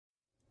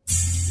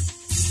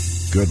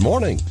Good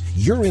morning.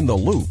 You're in the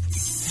loop.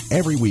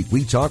 Every week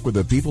we talk with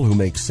the people who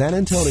make San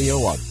Antonio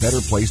a better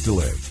place to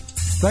live.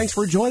 Thanks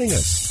for joining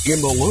us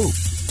in the loop.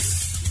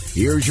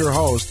 Here's your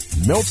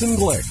host, Milton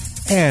Glick.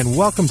 And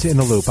welcome to In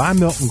the Loop. I'm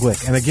Milton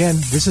Glick. And again,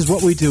 this is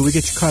what we do. We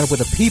get you caught up with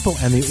the people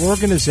and the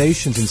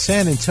organizations in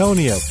San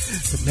Antonio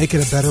that make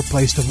it a better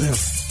place to live.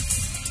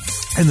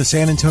 And the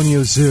San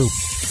Antonio Zoo,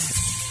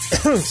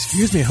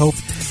 excuse me, Hope,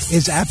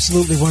 is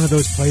absolutely one of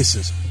those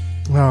places.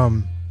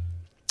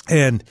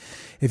 And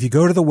if you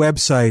go to the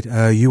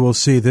website, you will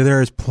see that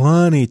there is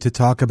plenty to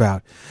talk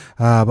about.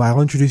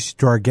 I'll introduce you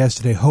to our guest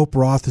today. Hope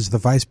Roth is the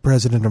Vice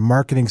President of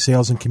Marketing,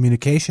 Sales, and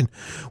Communication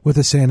with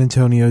the San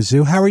Antonio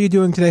Zoo. How are you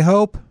doing today,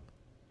 Hope?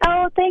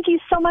 Oh, thank you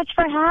so much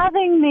for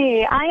having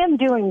me. I am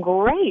doing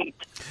great.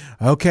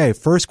 Okay,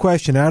 first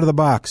question out of the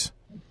box.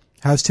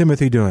 How's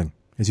Timothy doing?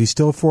 Is he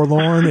still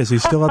forlorn? Is he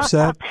still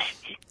upset?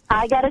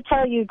 I got to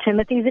tell you,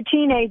 Timothy's a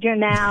teenager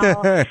now,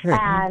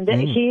 and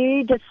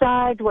he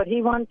decides what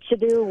he wants to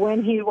do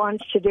when he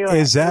wants to do it.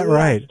 Is that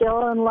right? I'm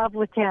still in love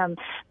with him,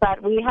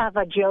 but we have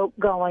a joke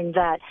going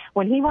that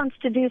when he wants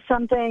to do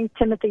something,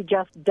 Timothy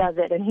just does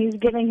it, and he's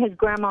giving his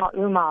grandma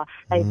Uma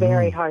a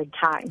very hard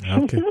time.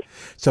 Okay.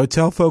 So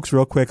tell folks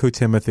real quick who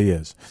Timothy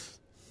is.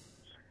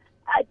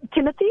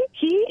 Timothy,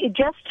 he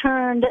just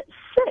turned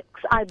 6,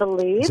 I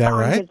believe,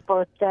 on his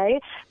birthday.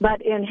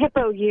 But in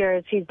hippo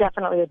years, he's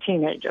definitely a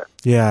teenager.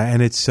 Yeah,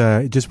 and it's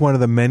just one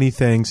of the many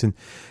things. And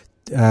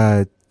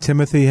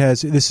Timothy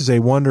this is a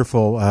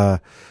wonderful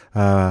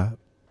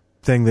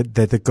thing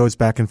that goes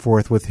back and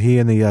forth with he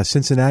and the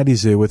Cincinnati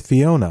Zoo with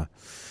Fiona,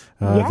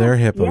 their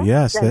hippo.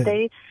 Yes.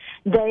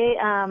 They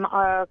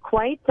are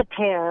quite the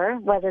pair,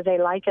 whether they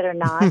like it or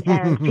not,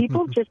 and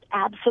people just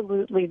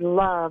absolutely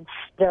love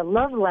the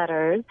love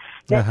letters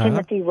that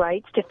Timothy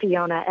writes to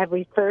Fiona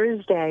every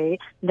Thursday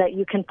that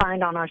you can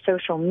find on our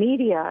social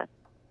media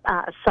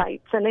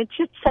sites, and it's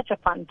just such a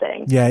fun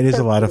thing. Yeah, it is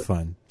a lot of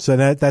fun. So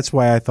that's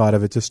why I thought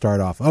of it to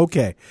start off.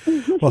 Okay.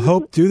 Well,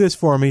 Hope, do this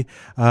for me.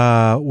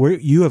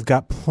 You have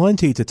got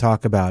plenty to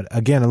talk about.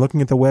 Again, I'm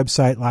looking at the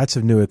website, lots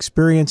of new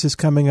experiences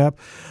coming up,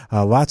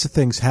 lots of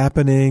things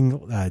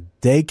happening,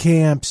 day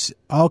camps,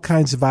 all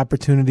kinds of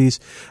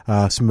opportunities,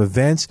 some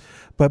events.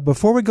 But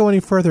before we go any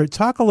further,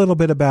 talk a little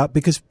bit about,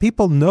 because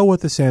people know what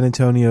the San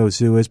Antonio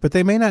Zoo is, but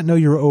they may not know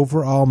your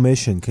overall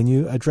mission. Can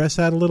you address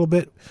that a little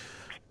bit?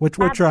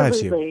 What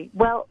drives you?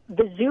 Well,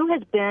 the zoo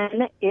has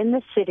been in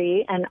the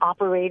city and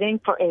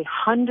operating for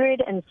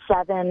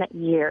 107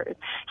 years.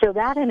 So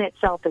that in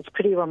itself is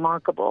pretty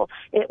remarkable.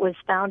 It was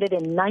founded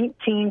in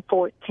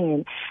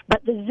 1914.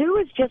 But the zoo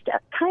is just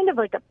kind of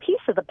like a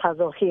piece of the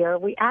puzzle here.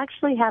 We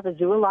actually have a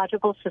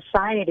zoological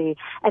society,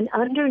 and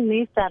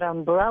underneath that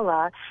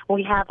umbrella,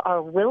 we have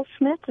our Will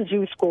Smith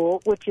Zoo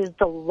School, which is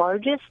the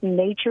largest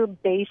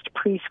nature-based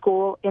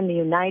preschool in the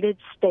United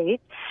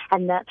States,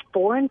 and that's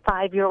 4- and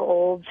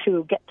 5-year-olds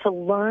who get to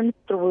learn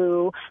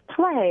through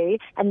play,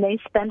 and they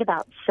spend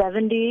about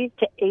 70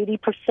 to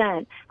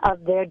 80%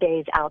 of their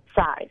days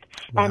outside.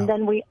 Wow. And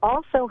then we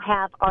also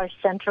have our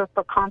Center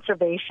for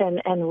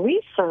Conservation and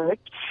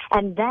Research,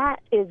 and that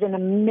is an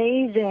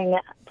amazing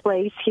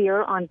place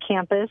here on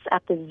campus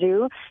at the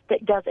zoo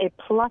that does a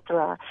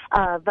plethora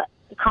of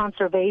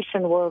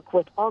conservation work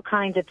with all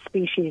kinds of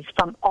species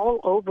from all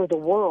over the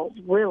world,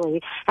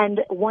 really.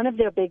 And one of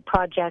their big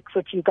projects,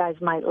 which you guys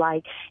might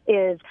like,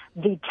 is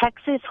the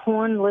Texas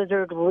horned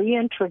lizard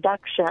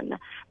reintroduction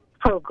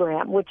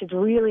program, which is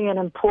really an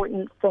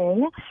important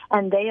thing.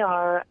 And they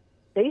are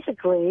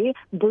basically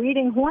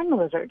breeding horned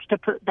lizards to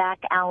put back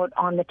out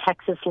on the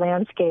Texas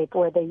landscape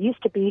where they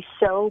used to be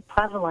so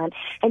prevalent,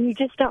 and you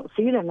just don't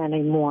see them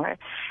anymore.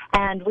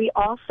 And we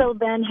also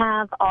then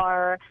have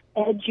our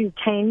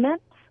edutainment,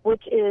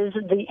 which is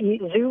the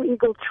Zoo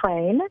Eagle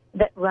train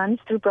that runs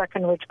through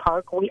Breckenridge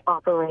Park. We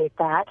operate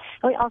that.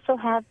 We also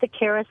have the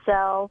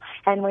carousel,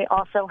 and we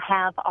also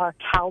have our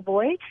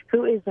Cowboy,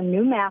 who is the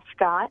new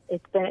mascot.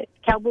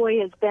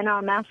 Cowboy has been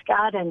our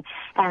mascot and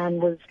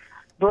was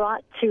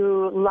brought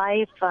to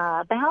life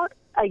about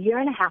a year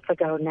and a half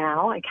ago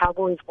now, and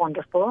Cowboy is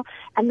wonderful.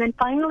 And then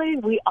finally,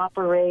 we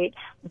operate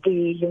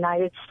the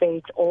United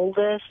States'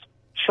 oldest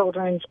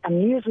children's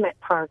amusement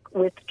park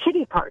with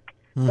Kiddie Park.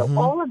 So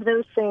all of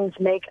those things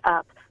make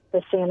up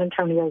the San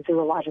Antonio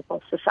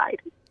Zoological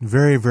Society.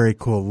 Very, very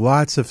cool.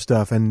 Lots of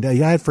stuff. And I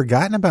had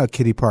forgotten about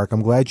Kiddie Park.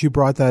 I'm glad you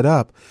brought that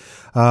up.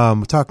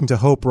 Talking to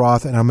Hope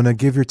Roth, and I'm going to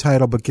give your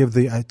title, but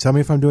tell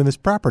me if I'm doing this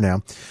proper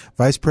now.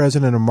 Vice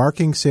President of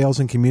Marketing, Sales,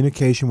 and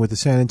Communication with the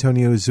San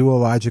Antonio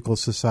Zoological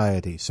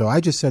Society. So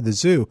I just said the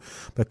zoo,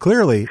 but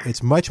clearly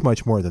it's much,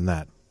 much more than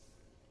that.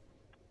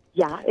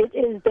 Yeah, it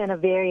has been a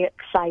very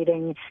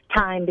exciting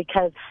time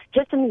because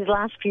just in these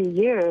last few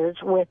years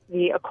with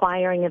the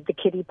acquiring of the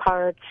Kiddie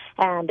Park,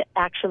 and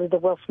actually the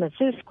Will Smith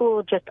Zoo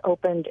School just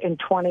opened in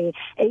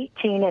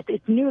 2018 at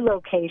its new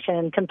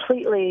location,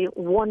 completely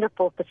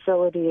wonderful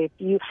facility. If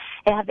you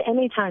have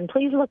any time,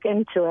 please look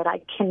into it. I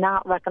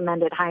cannot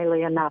recommend it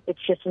highly enough. It's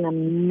just an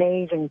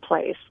amazing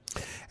place.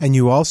 And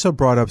you also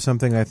brought up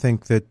something I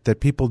think that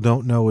people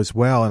don't know as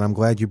well, and I'm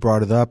glad you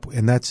brought it up,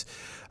 and that's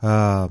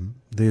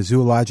the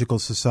Zoological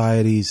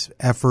Society's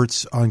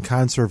efforts on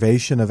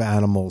conservation of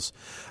animals,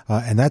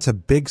 and that's a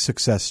big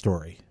success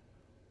story.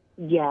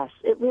 Yes,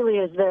 it really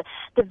is.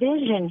 The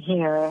vision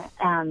here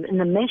and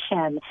the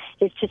mission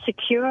is to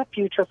secure a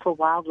future for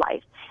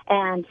wildlife.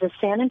 And the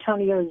San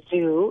Antonio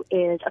Zoo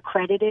is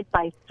accredited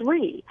by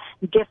 3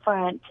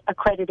 different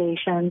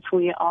accreditations.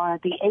 We are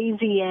the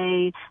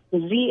AZA, the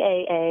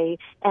ZAA,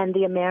 and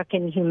the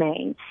American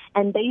Humane.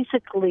 And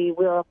basically,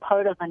 we're a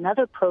part of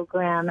another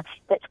program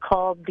that's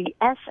called the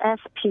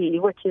SSP,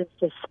 which is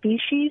the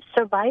Species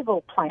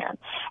Survival Plan.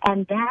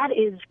 And that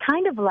is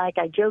kind of like,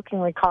 I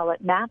jokingly call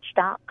it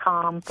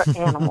Match.com for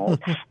animals,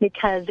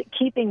 because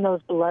keeping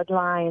those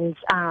bloodlines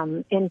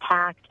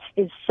intact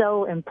is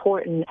so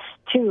important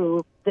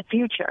to the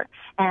future.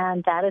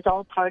 And that is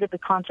all part of the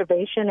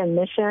conservation and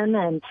mission,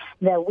 and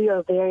that we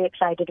are very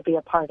excited to be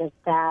a part of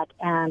that.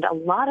 And a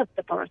lot of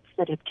the births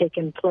that have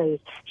taken place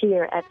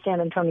here at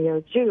San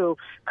Antonio Zoo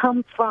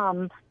come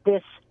from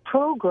this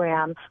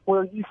program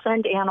where you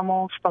send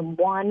animals from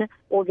one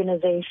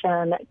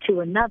organization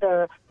to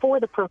another for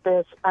the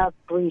purpose of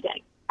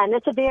breeding. And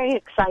it's a very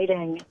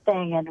exciting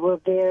thing, and we're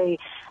very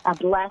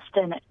blessed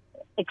and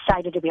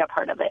excited to be a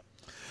part of it.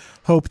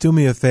 Hope, do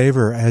me a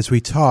favor. As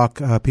we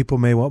talk, people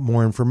may want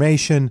more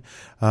information.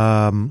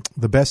 The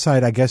best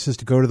site, I guess, is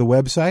to go to the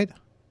website?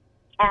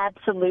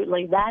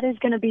 Absolutely. That is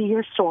going to be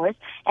your source,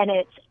 and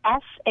it's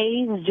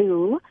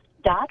sazoo.org.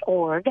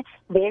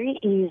 Very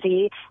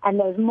easy, and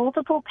there's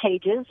multiple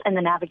pages in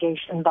the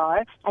navigation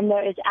bar, and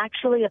there is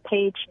actually a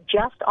page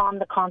just on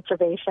the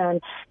Conservation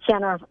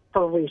Center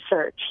for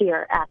Research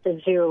here at the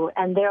zoo,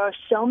 and there are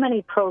so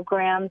many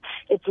programs.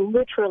 It's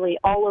literally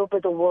all over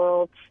the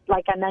world.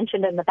 Like I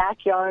mentioned, in the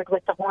backyard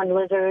with the horned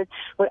lizards,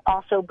 we're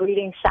also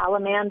breeding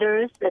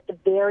salamanders. That's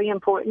very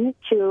important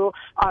to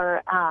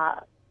our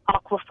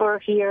aquifer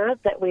here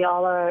that we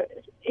all are,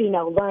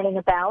 learning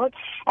about.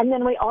 And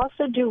then we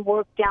also do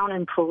work down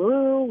in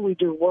Peru. We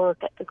do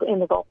work in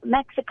the Gulf of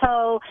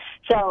Mexico.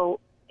 So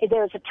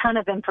there's a ton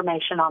of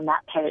information on that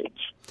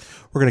page.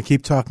 We're going to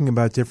keep talking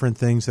about different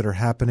things that are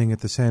happening at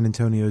the San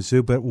Antonio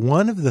Zoo, but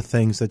one of the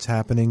things that's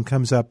happening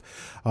comes up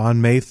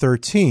on May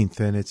 13th,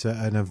 and it's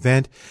an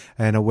event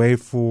and a way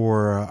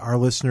for our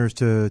listeners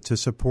to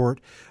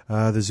support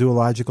the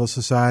Zoological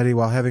Society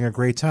while having a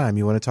great time.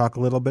 You want to talk a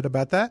little bit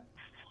about that?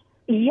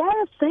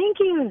 Yes, thank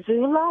you.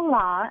 Zoo La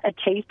La, A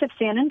Taste of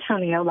San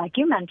Antonio, like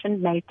you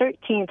mentioned, May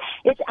 13th.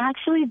 It's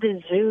actually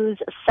the zoo's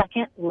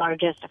second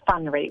largest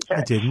fundraiser.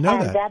 I didn't know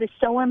that. And that is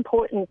so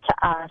important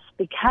to us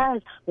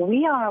because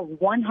we are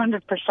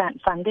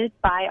 100% funded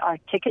by our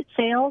ticket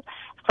sales,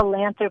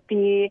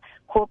 philanthropy,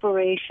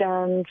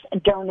 corporations,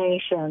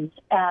 donations.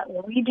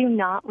 We do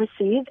not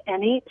receive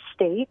any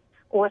state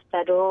or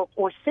federal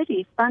or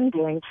city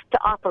funding to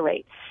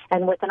operate.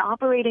 And with an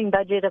operating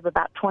budget of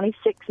about $26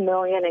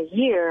 million a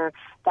year,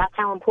 that's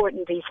how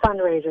important these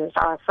fundraisers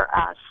are for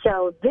us.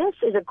 So this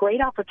is a great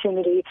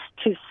opportunity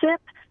to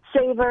sip,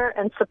 savor,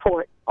 and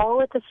support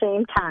all at the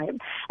same time.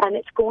 And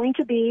it's going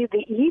to be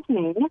the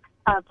evening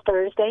of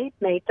Thursday,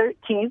 May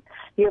 13th.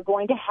 You're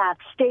going to have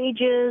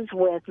stages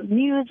with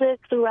music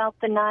throughout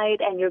the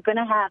night, and you're going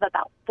to have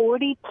about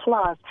 40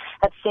 plus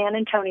of San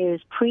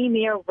Antonio's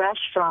premier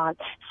restaurants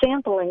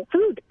sampling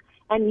food.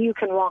 And you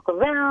can walk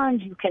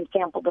around, you can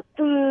sample the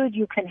food,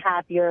 you can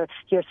have your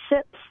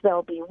sips.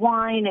 There'll be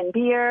wine and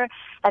beer.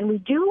 And we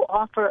do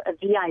offer a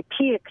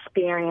VIP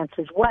experience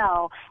as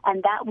well,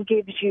 and that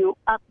gives you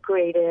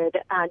upgraded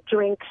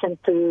drinks and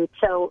food.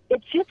 So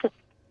it's just a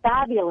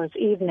fabulous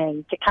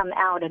evening to come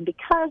out, and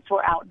because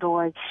we're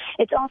outdoors,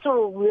 it's also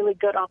a really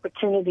good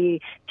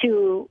opportunity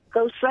to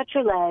go stretch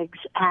your legs,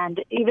 and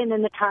even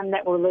in the time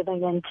that we're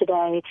living in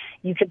today,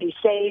 you could be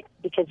safe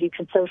because you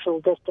can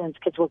social distance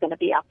because we're going to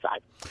be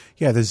outside.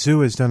 Yeah, the zoo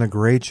has done a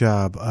great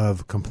job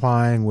of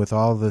complying with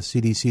all the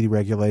CDC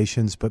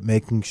regulations, but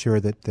making sure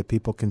that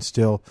people can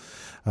still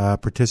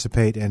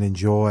participate and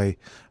enjoy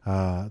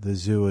the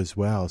zoo as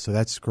well. So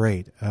that's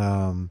great.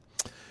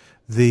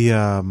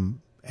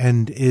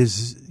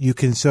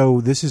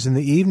 So this is in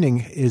the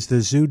evening. Is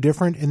the zoo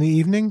different in the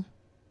evening?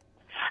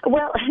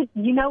 Well,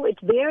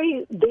 it's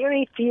very,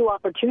 very few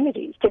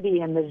opportunities to be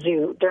in the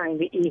zoo during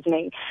the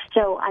evening.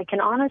 So I can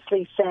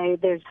honestly say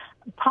there's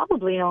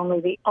probably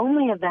the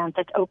only event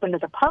that's open to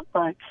the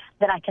public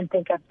that I can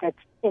think of that's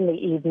in the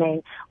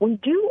evening. We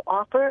do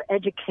offer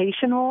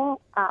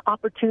educational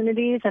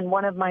opportunities, and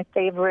one of my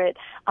favorite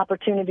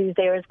opportunities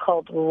there is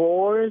called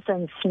Roars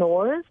and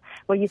Snores,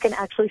 where you can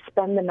actually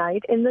spend the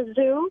night in the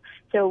zoo.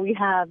 So we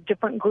have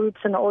different groups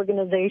and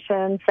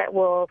organizations that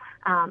will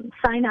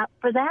sign up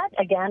for that.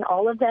 Again,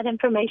 all of that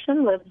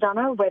information lives on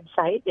our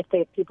website if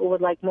people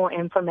would like more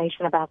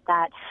information about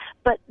that.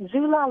 But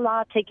Zoo La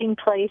La taking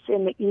place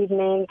in the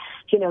evening,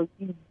 you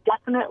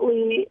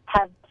definitely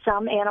have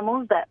some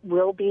animals that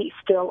will be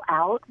still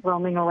out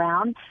roaming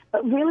around,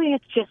 but really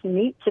it's just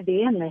neat to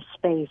be in this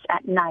space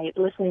at night,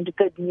 listening to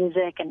good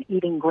music and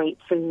eating great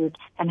food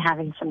and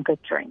having some good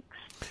drinks.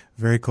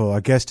 Very cool. Our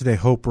guest today,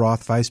 Hope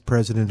Roth, Vice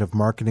President of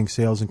Marketing,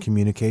 Sales, and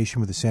Communication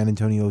with the San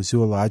Antonio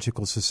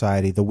Zoological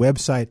Society. The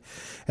website,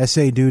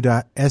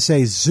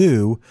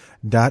 sazoo.org,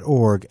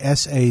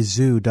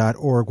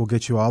 sazoo.org, will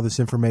get you all this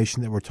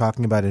information that we're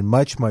talking about and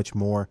much, much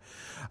more.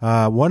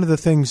 One of the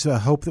things,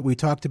 Hope, that we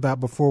talked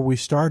about before we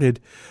started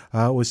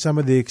was some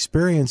of the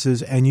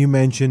experiences, and you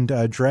mentioned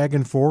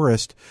Dragon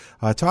Forest.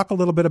 Talk a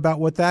little bit about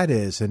what that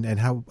is and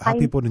how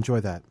people would enjoy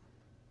that.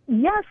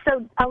 Yes,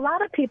 so a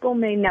lot of people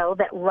may know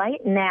that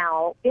right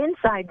now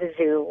inside the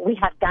zoo we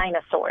have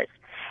dinosaurs.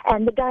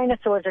 And the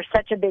dinosaurs are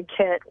such a big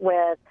hit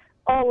with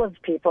all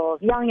of people,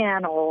 young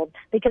and old,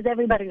 because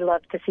everybody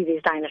loves to see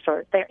these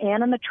dinosaurs. They're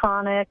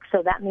animatronic,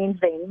 so that means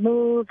they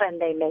move and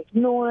they make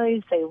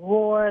noise, they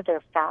roar,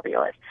 they're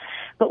fabulous.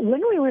 But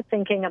when we were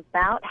thinking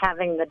about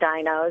having the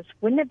dinos,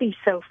 wouldn't it be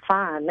so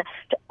fun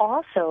to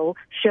also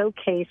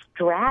showcase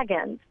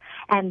dragons?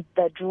 And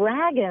the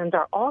dragons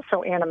are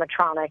also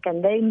animatronic,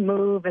 and they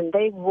move and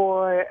they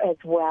roar as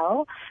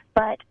well,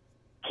 but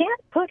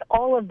can't put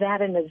all of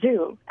that in the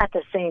zoo at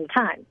the same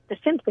time. There's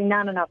simply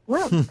not enough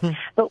room.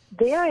 But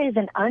there is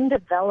an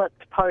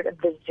undeveloped part of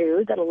the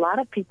zoo that a lot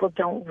of people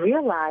don't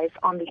realize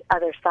on the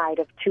other side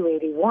of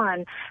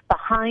 281,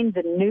 behind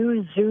the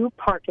new zoo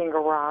parking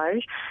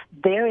garage.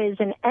 There is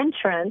an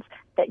entrance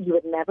that you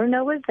would never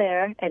know was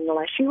there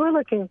unless you were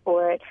looking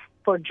for it,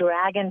 for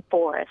Dragon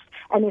Forest.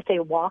 And it's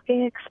a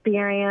walking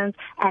experience,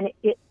 and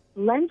it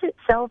lends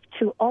itself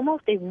to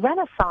almost a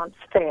Renaissance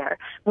fair.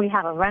 We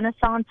have a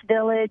Renaissance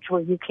village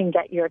where you can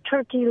get your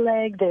turkey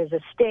leg. There's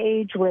a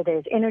stage where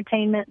there's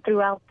entertainment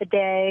throughout the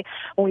day.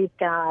 We've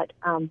got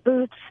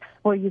booths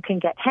where you can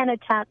get henna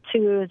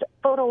tattoos,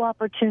 photo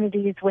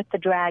opportunities with the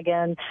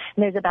dragons.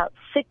 And there's about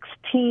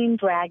 16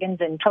 dragons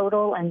in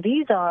total, and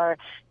these are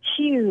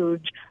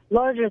huge,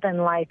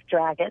 larger-than-life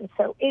dragons.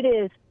 So it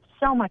is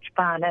so much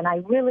fun, and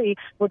I really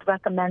would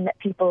recommend that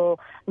people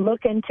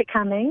look into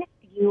coming.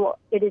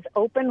 It is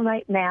open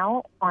right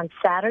now on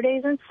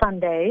Saturdays and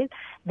Sundays.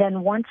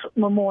 Then once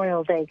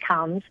Memorial Day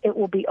comes, it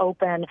will be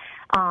open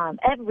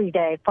every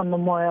day from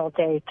Memorial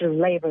Day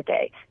through Labor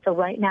Day. So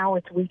right now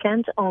it's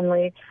weekends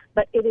only,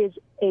 but it is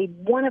a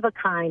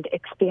one-of-a-kind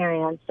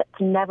experience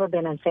that's never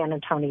been in San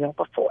Antonio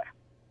before.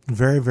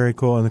 Very, very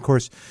cool. And, of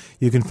course,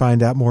 you can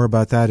find out more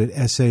about that at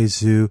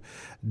sazoo.org.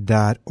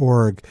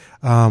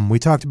 We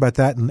talked about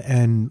that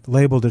and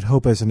labeled it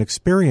Hope as an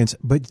experience,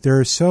 but there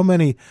are so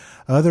many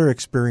other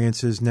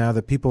experiences now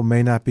that people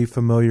may not be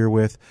familiar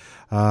with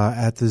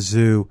at the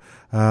zoo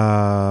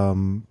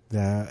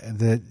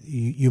that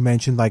you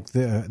mentioned, like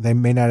they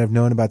may not have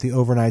known about the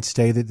overnight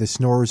stay, the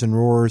Snorers and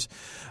Roars,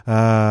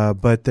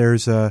 but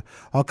there's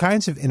all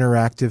kinds of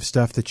interactive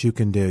stuff that you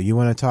can do. You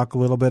want to talk a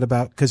little bit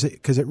about, because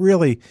it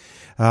really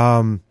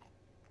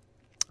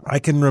I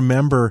can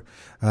remember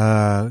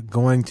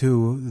going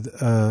to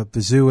the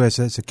zoo as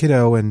a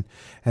kiddo, and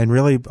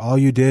really all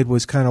you did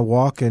was kind of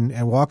walk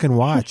and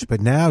watch.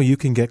 But now you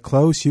can get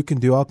close. You can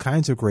do all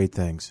kinds of great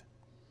things.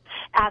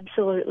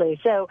 Absolutely.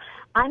 So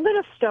I'm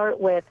going to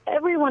start with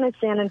everyone in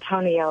San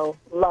Antonio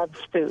loves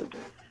food,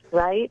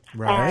 right?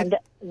 And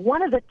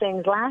one of the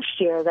things last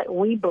year that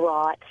we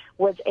brought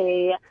was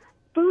a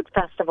food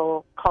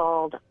festival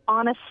called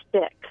On a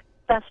Stick,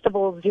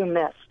 Festivals You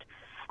Missed.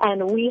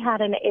 And we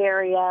had an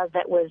area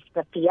that was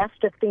the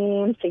fiesta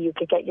theme, so you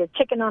could get your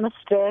chicken on a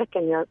stick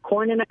and your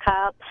corn in a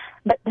cup.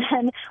 But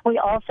then we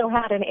also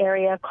had an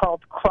area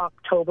called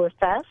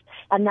Croctoberfest,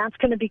 and that's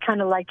going to be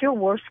kind of like your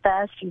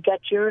Wurstfest. You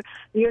get your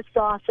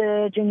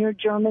sausage and your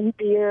German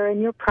beer and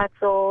your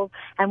pretzels.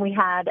 And we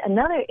had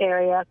another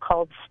area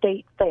called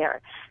State Fair.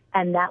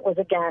 And that was,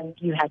 again,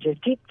 you had your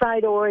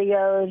deep-fried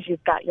Oreos,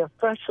 you've got your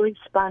freshly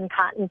spun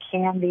cotton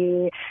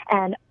candy,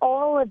 and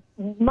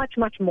much,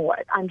 much more.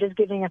 I'm just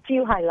giving a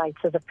few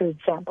highlights of the food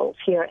samples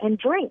here, and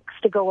drinks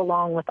to go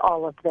along with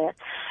all of this.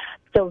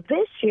 So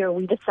this year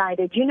we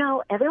decided,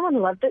 everyone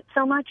loved it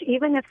so much,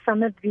 even if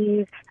some of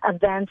these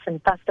events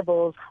and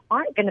festivals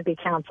aren't going to be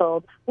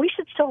canceled, we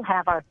should still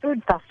have our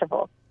food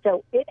festival.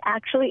 So it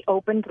actually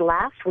opened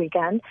last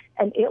weekend,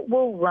 and it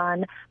will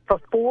run for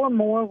 4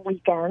 more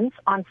weekends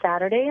on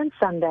Saturday and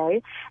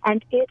Sunday.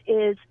 And it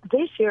is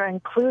this year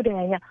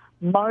including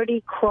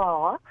Mardi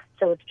Gras.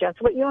 So it's just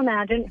what you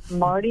imagine,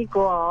 Mardi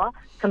Gras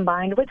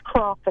combined with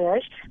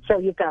crawfish. So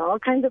you've got all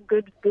kinds of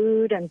good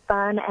food and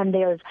fun, and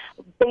there's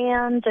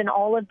bands in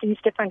all of these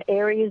different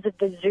areas of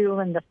the zoo,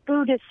 and the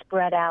food is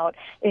spread out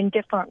in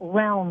different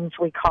realms,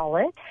 we call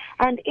it.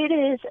 And it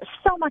is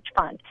so much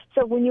fun.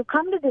 So when you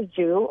come to the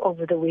zoo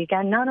over the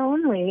weekend, not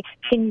only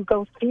can you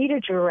go feed a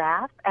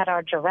giraffe at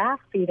our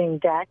giraffe feeding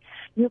deck,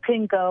 you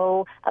can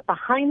go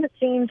behind the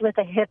scenes with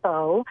a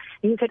hippo.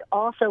 You could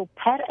also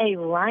pet a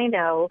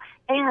rhino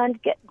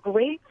and get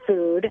great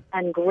food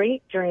and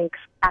great drinks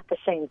at the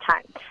same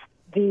time.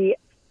 The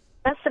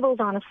Festivals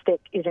on a Stick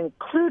is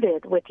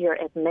included with your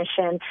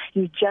admission.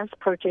 You just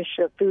purchase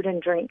your food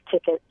and drink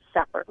tickets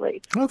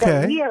separately.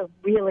 Okay. So we are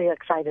really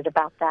excited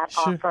about that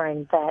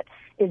offering that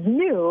is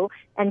new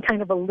and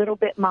kind of a little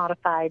bit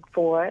modified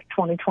for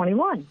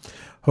 2021.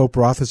 Hope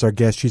Roth is our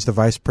guest. She's the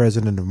Vice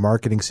President of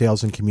Marketing,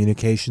 Sales, and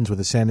Communications with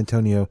the San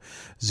Antonio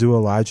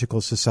Zoological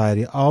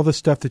Society. All the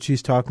stuff that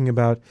she's talking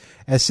about,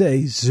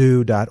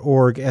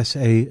 sazoo.org,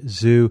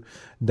 sazoo.org.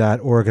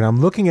 And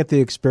I'm looking at the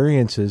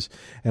experiences,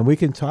 and we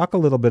can talk a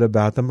little bit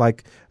about them,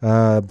 like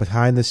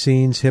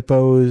behind-the-scenes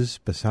hippos,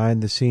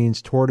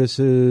 behind-the-scenes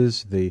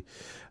tortoises, the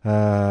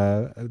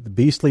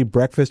beastly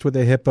breakfast with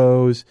the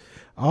hippos,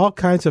 all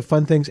kinds of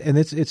fun things. And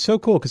it's so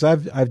cool because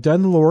I've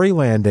done Lori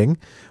Landing,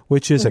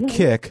 which is a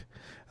kick,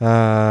 but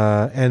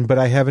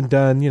I haven't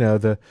done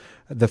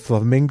the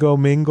flamingo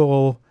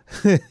mingle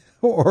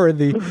or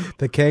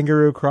the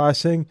kangaroo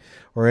crossing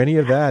or any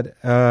of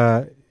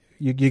that.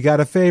 You got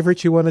a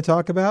favorite you want to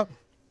talk about?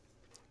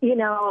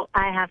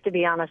 I have to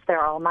be honest,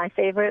 they're all my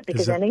favorite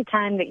because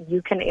anytime that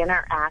you can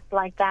interact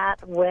like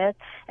that with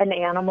an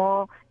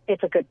animal,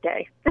 it's a good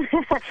day.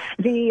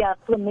 The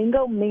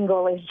Flamingo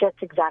Mingle is just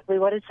exactly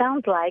what it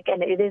sounds like,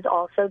 and it is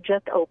also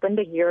just opened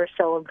a year or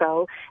so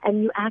ago,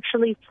 and you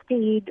actually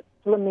feed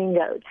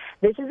flamingos.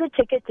 This is a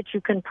ticket that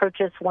you can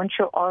purchase once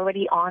you're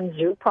already on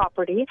zoo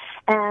property,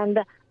 and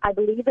I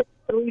believe it's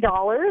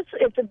 $3.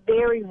 It's a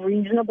very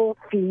reasonable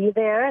fee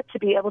there to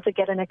be able to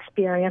get an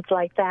experience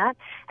like that.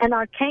 And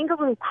our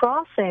kangaroo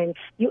crossing,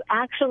 you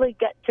actually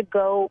get to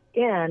go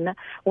in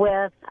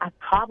with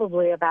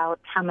probably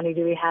about, how many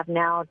do we have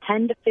now,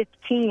 10 to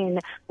 15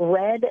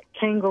 red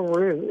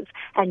kangaroos.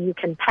 And you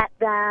can pet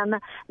them.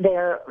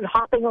 They're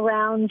hopping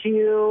around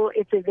you.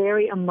 It's a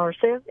very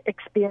immersive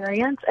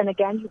experience. And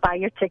again, you buy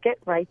your ticket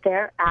right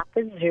there at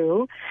the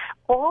zoo.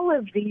 All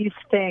of these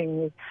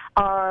things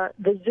are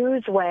the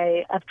zoo's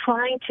way of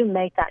trying to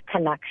make that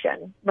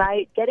connection,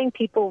 right? Getting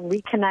people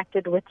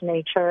reconnected with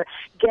nature,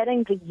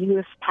 getting the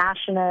youth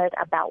passionate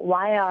about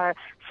why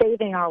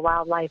saving our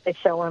wildlife is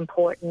so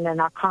important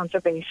and our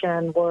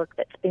conservation work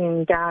that's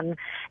being done.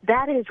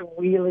 That is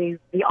really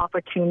the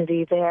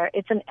opportunity there.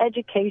 It's an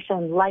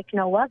education like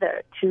no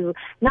other to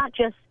not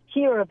just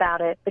hear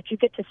about it, but you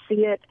get to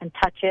see it and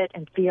touch it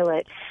and feel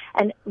it.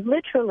 And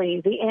literally,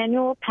 the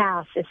annual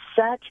pass is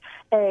such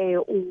a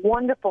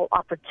wonderful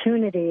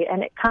opportunity,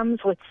 and it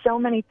comes with so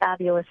many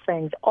fabulous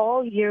things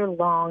all year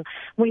long.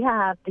 We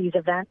have these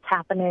events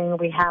happening.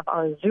 We have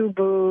our Zoo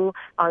Boo,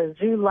 our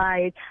Zoo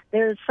Light.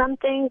 There's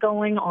something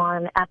going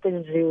on at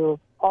the zoo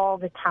all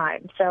the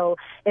time. So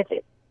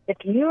if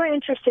you're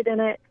interested in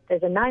it,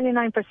 there's a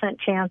 99%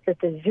 chance that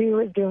the zoo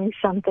is doing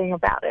something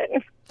about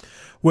it.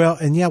 Well,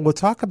 and yeah, we'll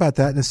talk about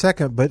that in a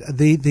second, but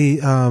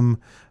we'll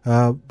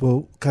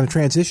kind of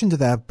transition to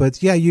that.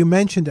 But yeah, you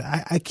mentioned,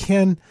 I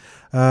can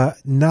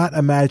not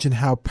imagine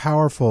how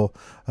powerful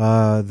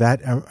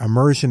that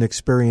immersion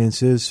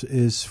experience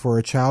is for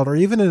a child or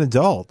even an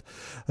adult,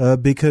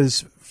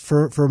 because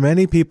for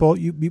many people,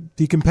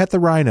 you can pet the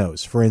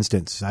rhinos, for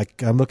instance.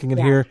 I'm looking at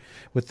here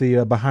with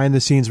the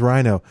behind-the-scenes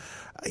rhino.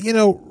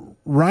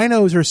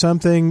 Rhinos are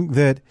something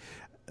that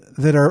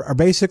are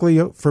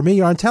basically, for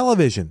me, on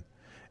television.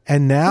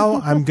 And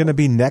now I'm going to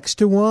be next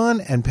to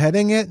one and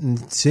petting it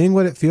and seeing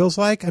what it feels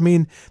like. I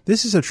mean,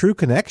 this is a true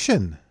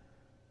connection.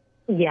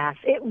 Yes,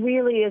 it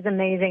really is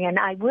amazing. And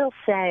I will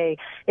say,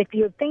 if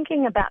you're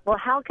thinking about, well,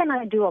 how can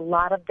I do a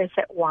lot of this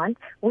at once?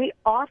 We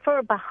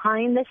offer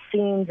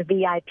behind-the-scenes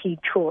VIP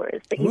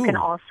tours that you can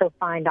also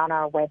find on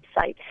our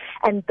website.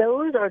 And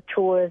those are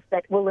tours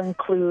that will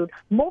include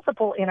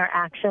multiple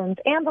interactions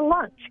and a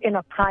lunch in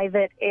a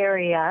private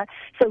area.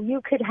 So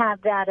you could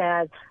have that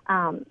as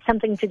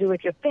something to do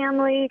with your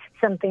family,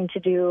 something to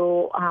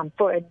do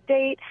for a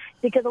date,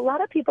 because a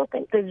lot of people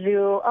think the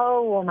zoo,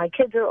 my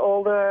kids are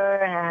older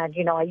and,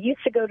 I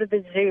used to go to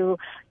the zoo.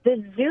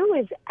 The zoo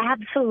is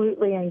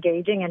absolutely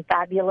engaging and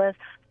fabulous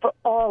for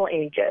all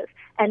ages.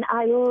 And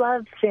I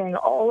love seeing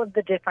all of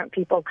the different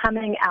people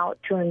coming out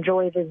to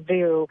enjoy the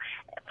zoo,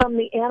 from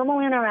the animal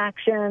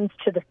interactions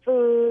to the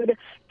food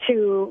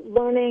to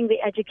learning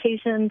the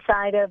education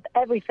side of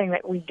everything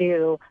that we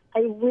do. I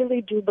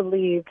really do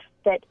believe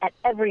that at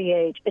every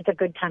age, it's a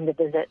good time to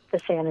visit the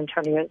San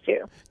Antonio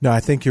Zoo. No, I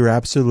think you're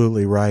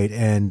absolutely right.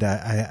 And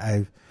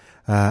I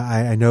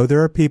know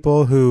there are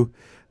people who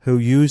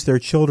use their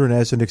children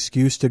as an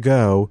excuse to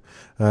go.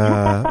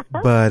 But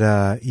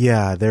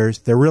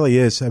there really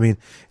is. I mean,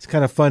 it's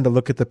kind of fun to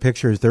look at the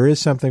pictures. There is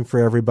something for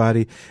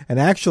everybody. And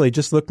actually,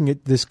 just looking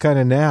at this kind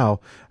of now,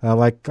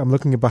 like I'm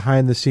looking at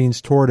behind the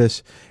scenes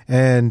tortoise,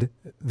 and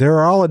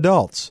they're all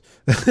adults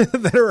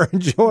that are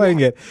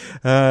enjoying it.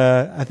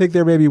 I think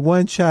there may be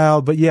one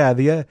child, but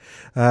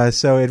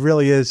so it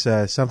really is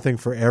something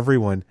for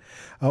everyone.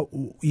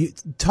 You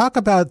talk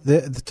about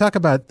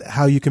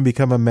how you can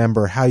become a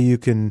member, how you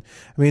can,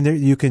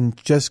 you can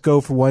just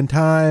go for one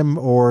time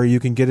or you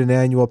can get an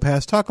annual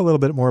pass. Talk a little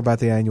bit more about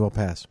the annual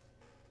pass.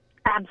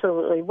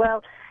 Absolutely.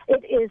 Well,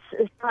 It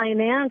is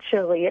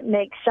financially, it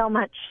makes so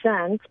much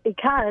sense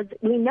because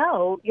we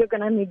know you're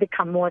going to need to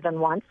come more than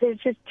once. There's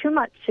just too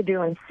much to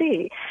do and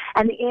see.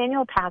 And the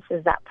annual pass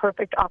is that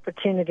perfect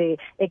opportunity.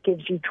 It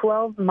gives you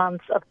 12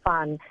 months of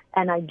fun,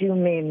 and I do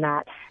mean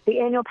that. The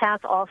annual pass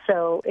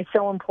also is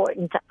so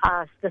important to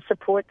us, the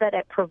support that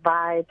it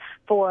provides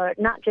for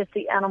not just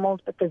the animals,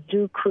 but the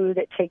zoo crew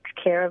that takes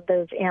care of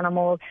those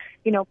animals.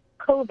 You know,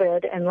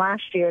 COVID and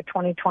last year,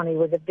 2020,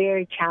 was a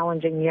very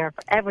challenging year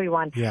for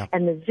everyone. Yeah.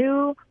 And the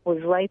zoo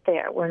was right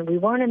there when we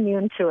weren't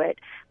immune to it.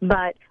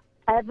 But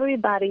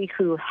everybody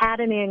who had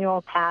an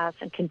annual pass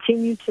and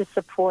continued to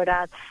support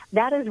us,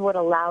 that is what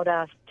allowed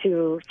us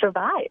to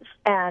survive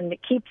and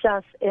keeps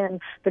us in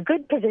the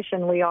good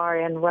position we are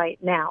in right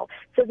now.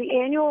 So the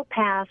annual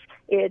pass,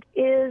 it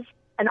is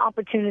an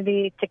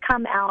opportunity to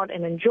come out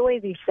and enjoy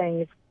these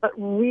things, but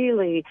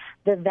really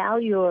the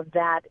value of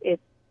that,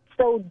 it's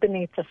so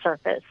beneath the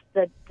surface.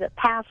 The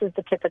pass is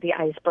the tip of the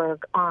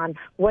iceberg on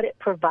what it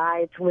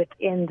provides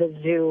within the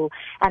zoo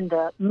and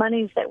the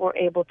monies that we're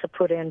able to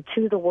put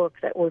into the work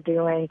that we're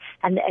doing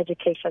and the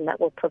education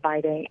that we're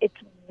providing. It's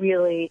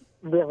really,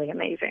 really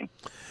amazing.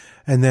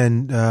 And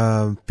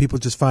then people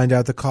just find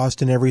out the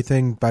cost and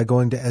everything by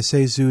going to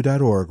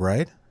sazoo.org,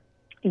 right?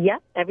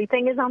 Yep,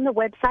 everything is on the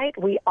website.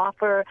 We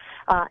offer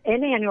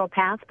an annual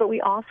pass, but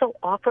we also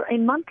offer a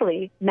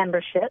monthly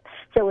membership.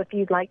 So if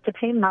you'd like to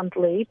pay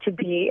monthly to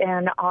be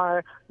in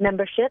our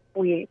membership,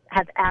 we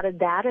have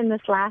added that in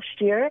this last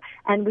year.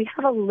 And we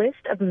have a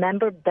list of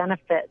member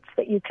benefits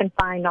that you can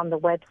find on the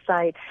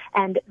website.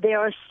 And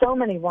there are so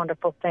many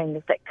wonderful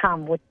things that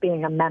come with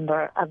being a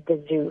member of the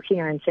zoo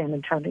here in San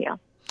Antonio.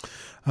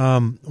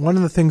 One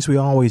of the things we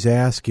always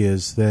ask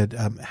is that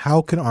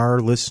how can our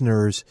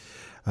listeners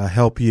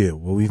help you?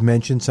 Well, we've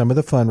mentioned some of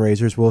the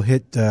fundraisers. We'll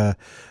hit a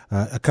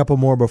couple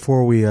more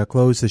before we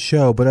close the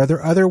show. But are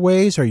there other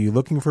ways? Are you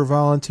looking for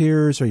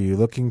volunteers? Are you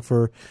looking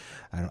for,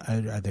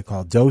 are they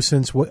called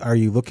docents? What, are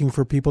you looking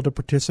for people to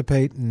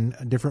participate in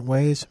different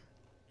ways?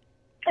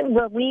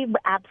 Well, we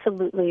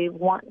absolutely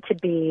want to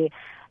be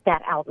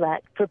that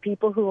outlet for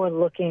people who are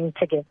looking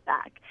to give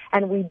back.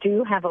 And we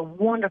do have a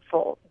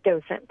wonderful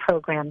docent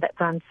program that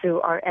runs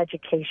through our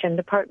education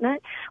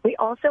department. We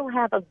also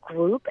have a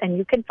group, and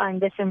you can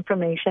find this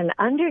information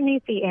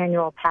underneath the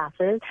annual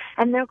passes,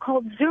 and they're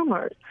called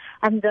Zoomers.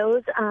 And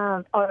those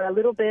are a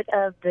little bit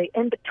of the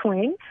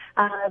in-between,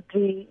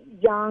 the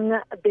young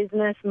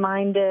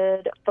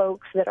business-minded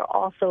folks that are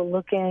also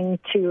looking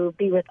to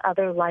be with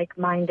other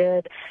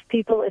like-minded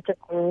people. It's a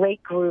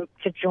great group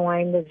to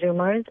join the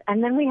Zoomers.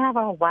 And then we have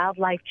our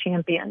wildlife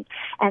champions,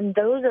 and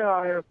those are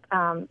our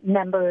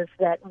members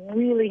that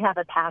really have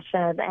a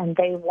passion and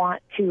they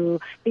want to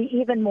be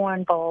even more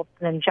involved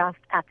than just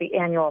at the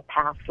annual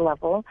pass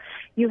level.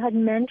 You had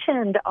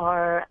mentioned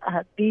our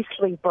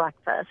Beastly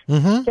Breakfast.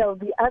 Mm-hmm. So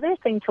the other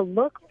thing to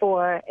look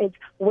for is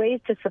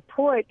ways to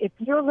support if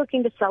you're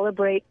looking to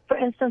celebrate, for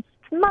instance,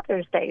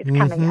 Mother's Day is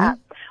coming up.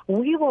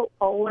 We will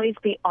always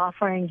be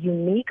offering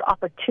unique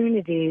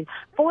opportunities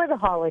for the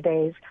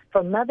holidays.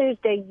 For Mother's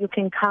Day, you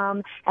can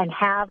come and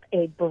have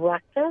a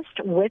breakfast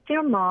with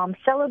your mom,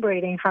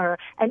 celebrating her,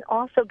 and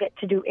also get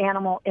to do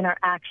animal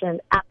interaction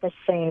at the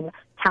same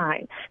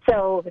time.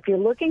 So if you're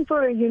looking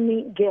for a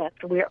unique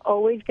gift, we're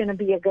always going to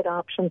be a good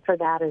option for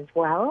that as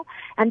well.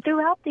 And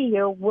throughout the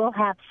year, we'll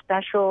have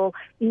special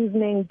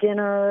evening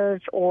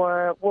dinners,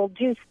 or we'll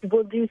do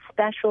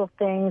special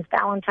things.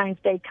 Valentine's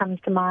Day comes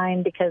to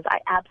mind because I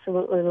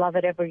absolutely love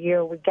it every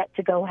year. We get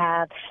to go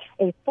have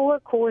a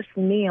 4-course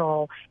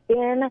meal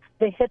in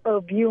the Hippo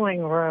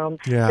viewing room.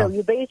 Yeah. So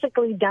you're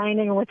basically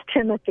dining with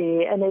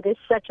Timothy, and it is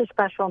such a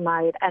special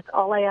night. That's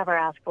all I ever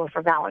ask for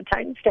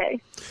Valentine's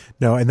Day.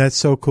 No, and that's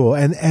so cool.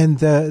 And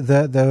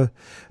the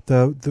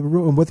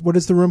room, what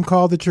is the room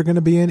called that you're going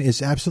to be in,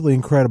 is absolutely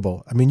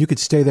incredible. I mean, you could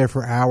stay there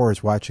for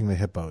hours watching the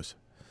hippos.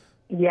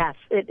 Yes,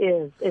 it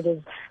is.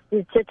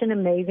 It's such an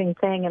amazing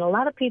thing. And a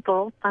lot of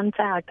people, fun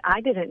fact,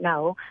 I didn't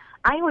know,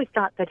 I always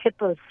thought that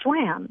hippos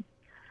swam.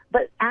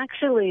 But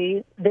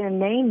actually, their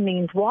name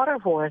means water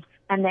horse,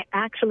 and they're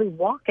actually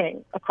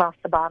walking across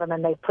the bottom,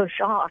 and they push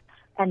off,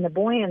 and the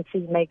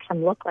buoyancy makes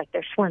them look like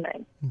they're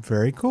swimming.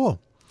 Very cool.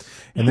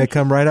 And they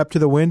come right up to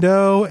the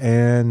window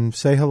and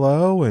say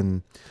hello,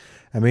 and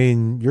I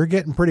mean, you're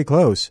getting pretty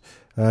close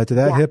to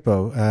that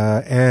hippo,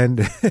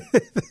 and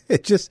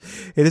it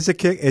is a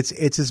kick.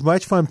 It's as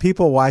much fun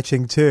people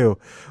watching too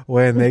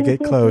when they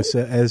get close,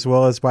 as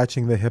well as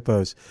watching the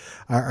hippos.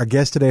 Our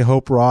guest today,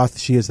 Hope Roth,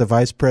 she is the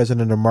Vice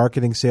President of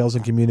Marketing, Sales,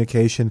 and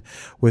Communication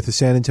with the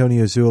San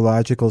Antonio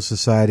Zoological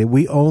Society.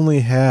 We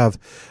only have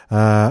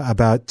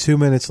about 2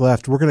 minutes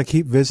left. We're going to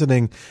keep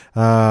visiting,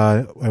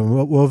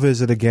 and we'll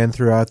visit again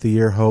throughout the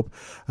year, Hope.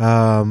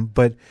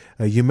 But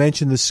you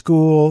mentioned the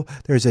school.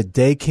 There's a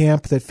day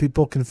camp that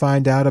people can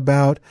find out about.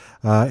 out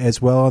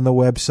as well on the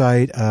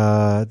website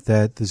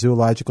that the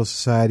Zoological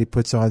Society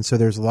puts on. So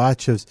there's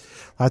lots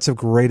of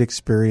great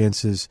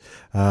experiences.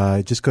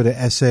 Just go to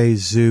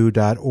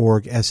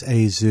sazoo.org,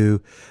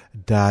 sazoo.org.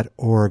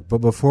 But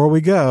before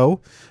we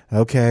go,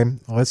 okay,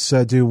 let's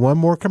do one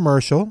more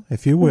commercial,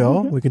 if you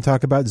will. We can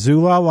talk about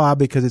Zoo La La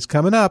because it's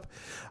coming up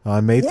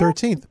on May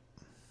 13th.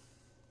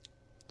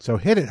 So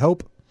hit it,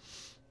 Hope.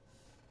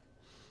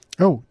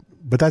 Oh,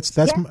 but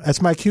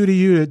that's my cue to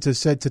you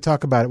to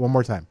talk about it one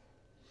more time.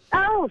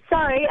 Oh,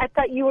 sorry. I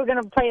thought you were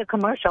going to play a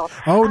commercial.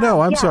 Oh,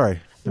 no, I'm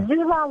sorry.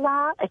 Zoo La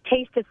La, A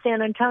Taste of San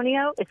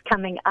Antonio is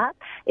coming up.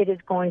 It is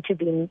going to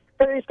be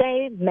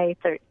Thursday, May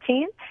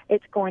 13th.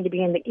 It's going to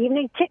be in the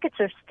evening. Tickets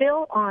are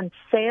still on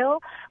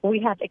sale.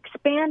 We have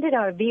expanded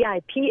our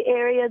VIP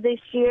area this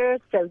year,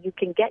 so you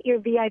can get your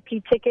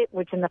VIP ticket,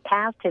 which in the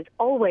past has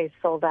always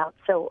sold out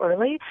so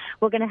early.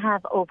 We're going to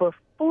have over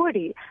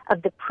 40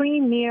 of the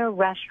premier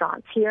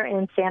restaurants here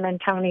in San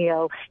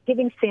Antonio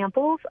giving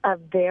samples of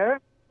their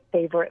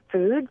favorite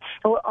foods.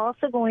 And we're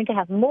also going to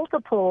have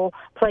multiple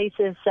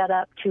places set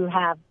up to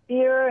have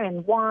beer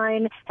and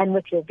wine. And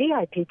with your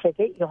VIP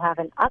ticket, you'll have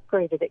an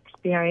upgraded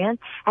experience.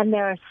 And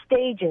there are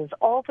stages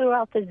all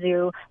throughout the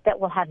zoo that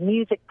will have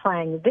music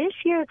playing. This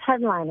year's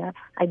headliner,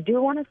 I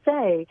do want to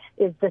say,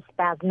 is the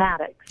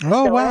Spasmatics.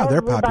 Oh, so wow,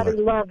 they're popular.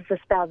 Everybody loves the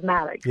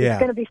Spasmatics. Yeah. It's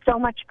going to be so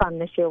much fun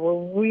this year.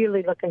 We're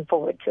really looking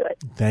forward to it.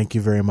 Thank you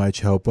very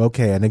much, Hope.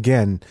 Okay, and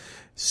again,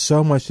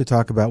 so much to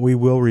talk about. We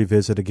will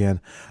revisit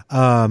again.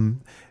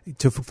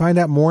 To find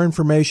out more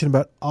information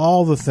about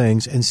all the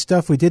things and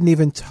stuff we didn't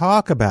even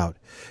talk about,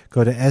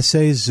 go to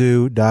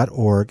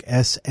sazoo.org,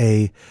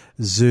 sazoo.org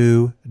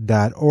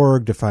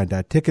to find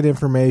out ticket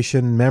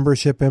information,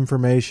 membership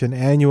information,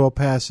 annual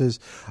passes,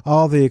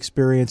 all the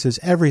experiences,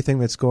 everything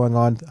that's going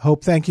on.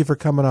 Hope, thank you for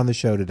coming on the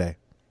show today.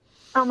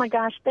 Oh, my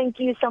gosh. Thank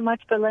you so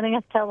much for letting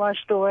us tell our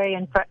story.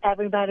 And for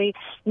everybody,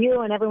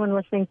 you and everyone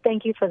listening,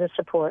 thank you for the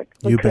support.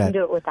 We couldn't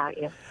do it without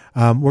you.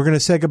 We're going to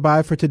say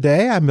goodbye for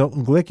today. I'm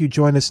Milton Glick. You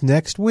join us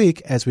next week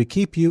as we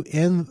keep you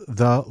in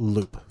the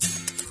loop.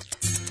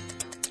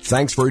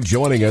 Thanks for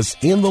joining us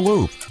in the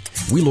loop.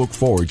 We look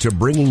forward to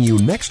bringing you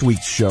next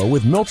week's show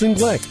with Milton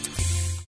Glick.